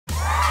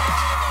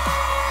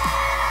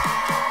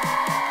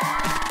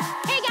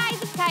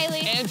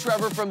and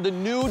Trevor from the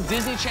new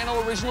Disney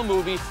Channel original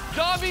movie,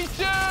 Zombies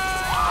 2!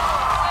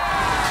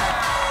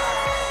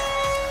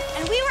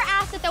 And we were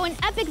asked to throw an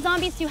epic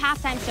Zombies 2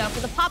 halftime show for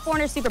the Pop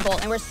Warner Super Bowl,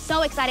 and we're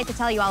so excited to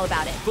tell you all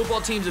about it.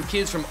 Football teams of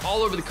kids from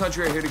all over the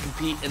country are here to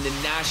compete in the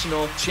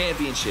national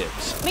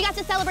championships. We got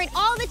to celebrate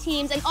all the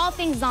teams and all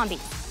things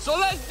zombies. So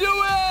let's do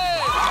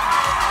it!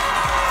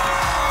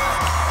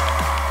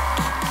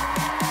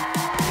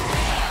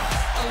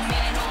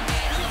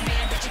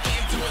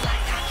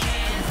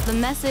 The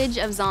message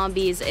of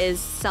zombies is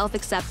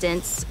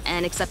self-acceptance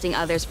and accepting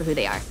others for who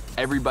they are.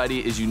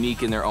 Everybody is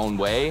unique in their own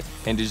way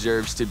and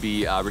deserves to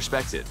be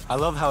respected. I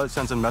love how it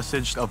sends a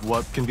message of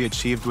what can be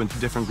achieved when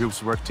different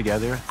groups work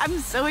together. I'm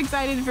so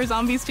excited for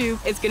Zombies 2.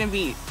 It's gonna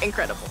be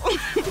incredible.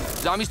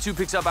 Zombies 2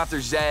 picks up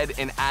after Zed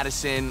and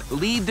Addison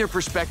lead their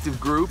respective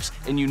groups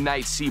and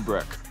unite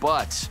Seabrook.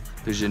 But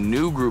there's a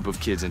new group of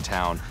kids in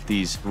town,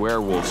 these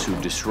werewolves who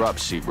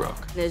disrupt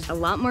Seabrook. There's a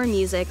lot more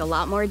music, a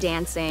lot more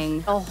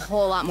dancing, a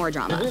whole lot more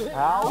drama.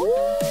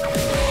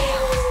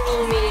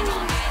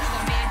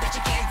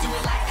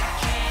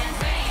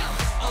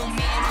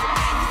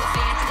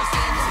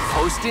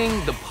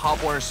 Hosting the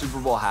Pop Warner Super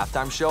Bowl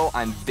halftime show,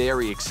 I'm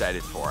very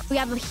excited for. We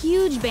have a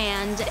huge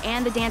band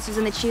and the dancers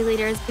and the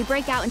cheerleaders. We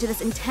break out into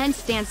this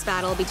intense dance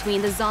battle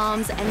between the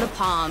Zoms and the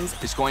Poms.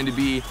 It's going to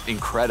be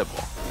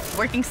incredible.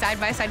 Working side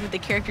by side with the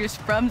characters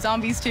from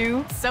Zombies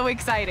 2. So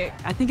excited.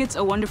 I think it's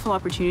a wonderful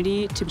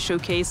opportunity to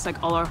showcase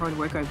all our hard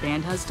work our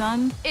band has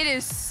done. It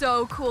is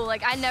so cool.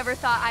 I never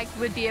thought I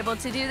would be able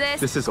to do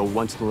this. This is a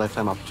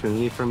once-in-a-lifetime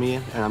opportunity for me,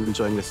 and I'm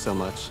enjoying this so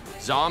much.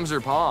 Zoms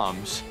or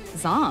Poms?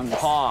 Zoms.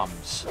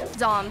 Poms.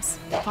 Zoms.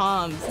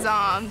 Poms.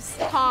 Zoms.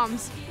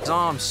 Poms.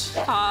 Zoms.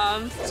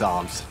 Poms.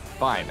 Zoms.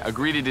 Fine,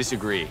 agree to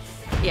disagree.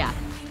 Yeah.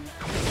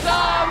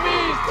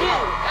 Zombies 2!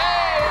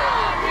 Hey,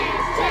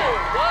 Zombies 2!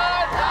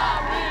 What?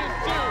 Zombies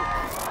 2!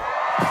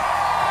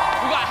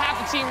 We got half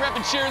the team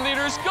repping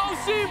cheerleaders. Go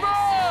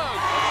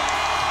Seabrook!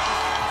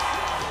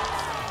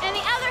 And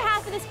the other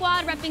half of the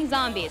squad repping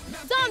zombies.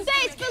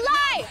 Zombies for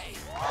life!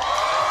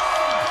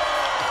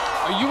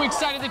 Are you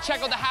excited to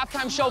check out the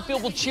halftime show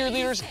filled with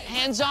cheerleaders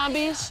and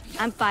zombies?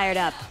 I'm fired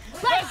up.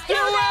 Let's do it!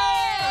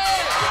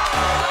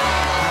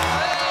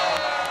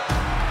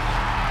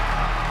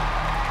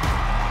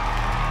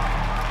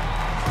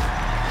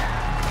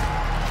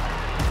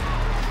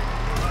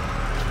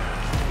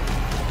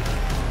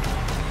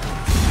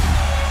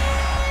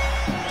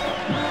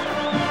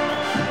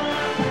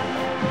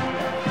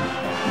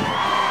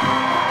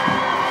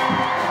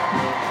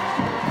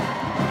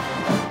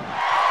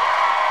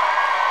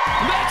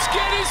 Let's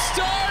get it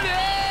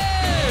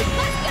started!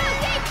 Let's go,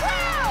 Big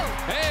Crew!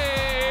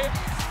 Hey!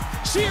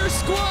 Cheer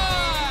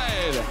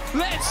squad!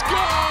 Let's go! All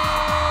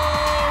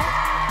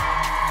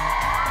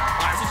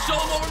right, so show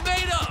them what we're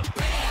made of.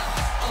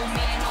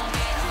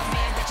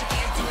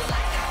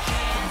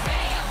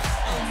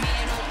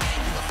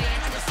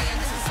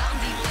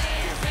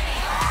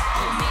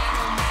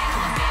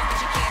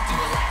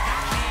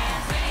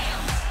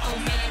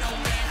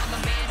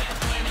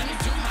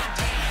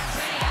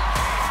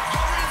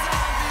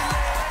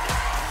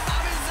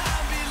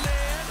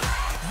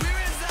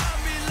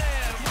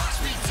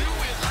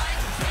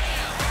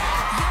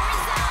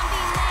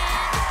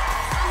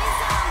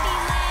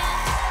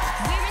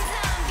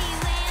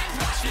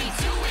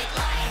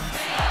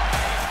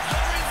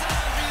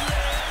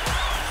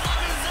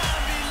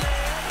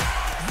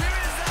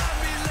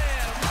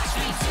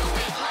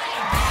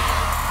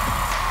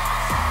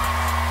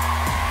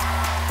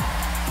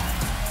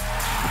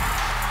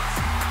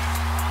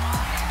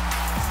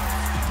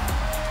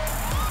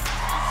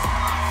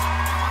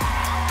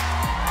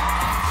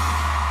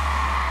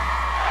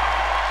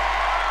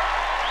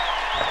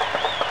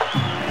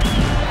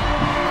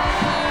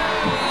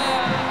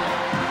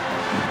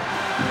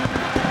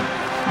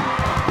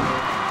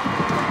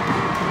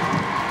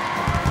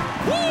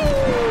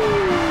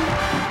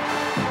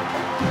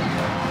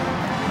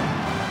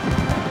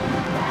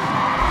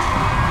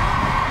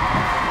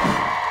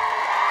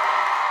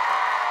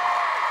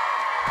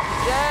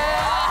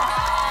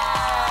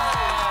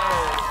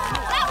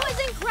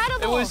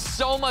 It was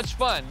so much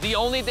fun. The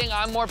only thing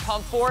I'm more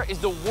pumped for is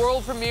the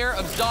world premiere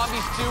of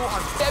Zombies 2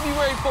 on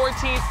February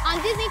 14th.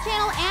 On Disney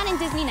Channel and in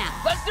Disney Now.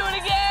 Let's do it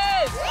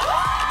again!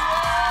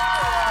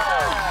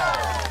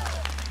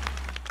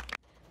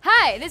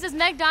 Hi, this is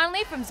Meg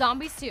Donnelly from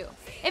Zombies 2.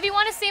 If you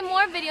want to see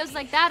more videos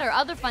like that or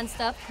other fun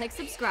stuff, click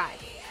subscribe.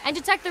 And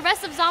to check the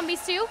rest of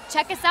Zombies 2,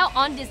 check us out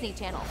on Disney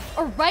Channel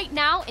or right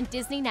now in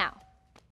Disney Now.